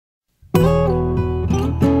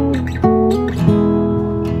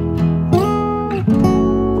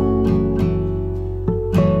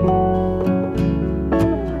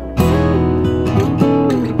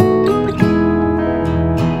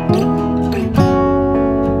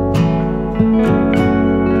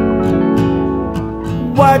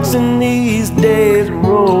watching these days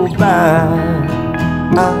roll by.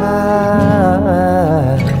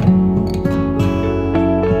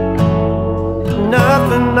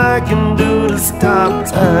 Nothing I can do to stop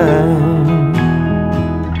time.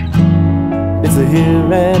 It's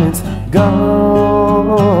here and it's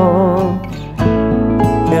gone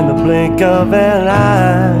in the blink of an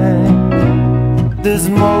eye. This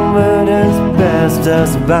moment has passed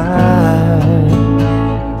us by,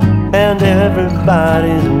 and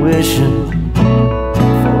everybody's wishing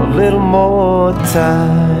for a little more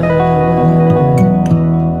time.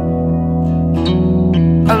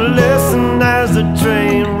 I listen as the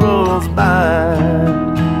train rolls by.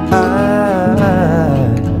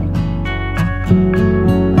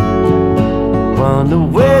 Wonder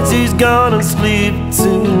where she's gonna sleep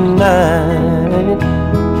tonight.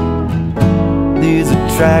 These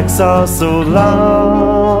tracks are so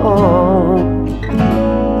long,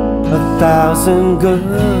 1,000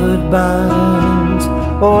 goodbyes,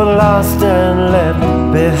 all lost and left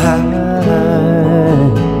behind,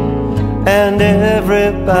 and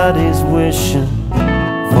everybody's wishing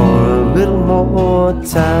for a little more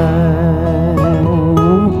time.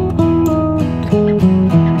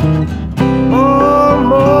 Oh,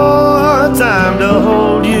 more time to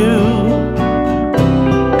hold you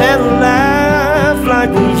and laugh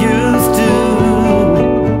like we used to.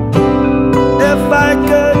 If I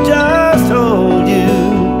could just hold you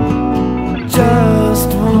just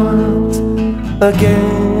once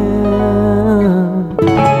again.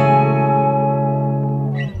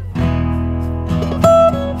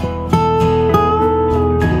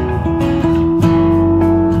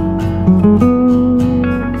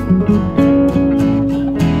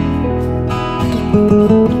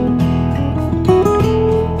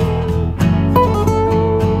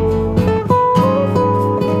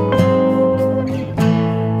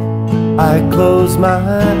 I close my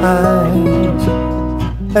eyes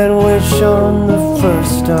and wish on the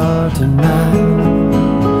first star tonight.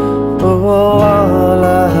 Oh, all I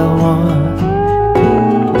want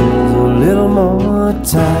is a little more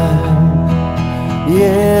time.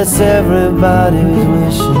 Yes, everybody's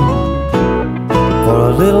wishing for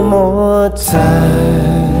a little more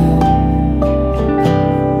time.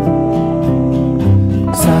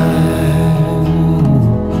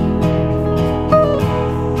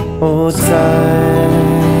 Oh, time.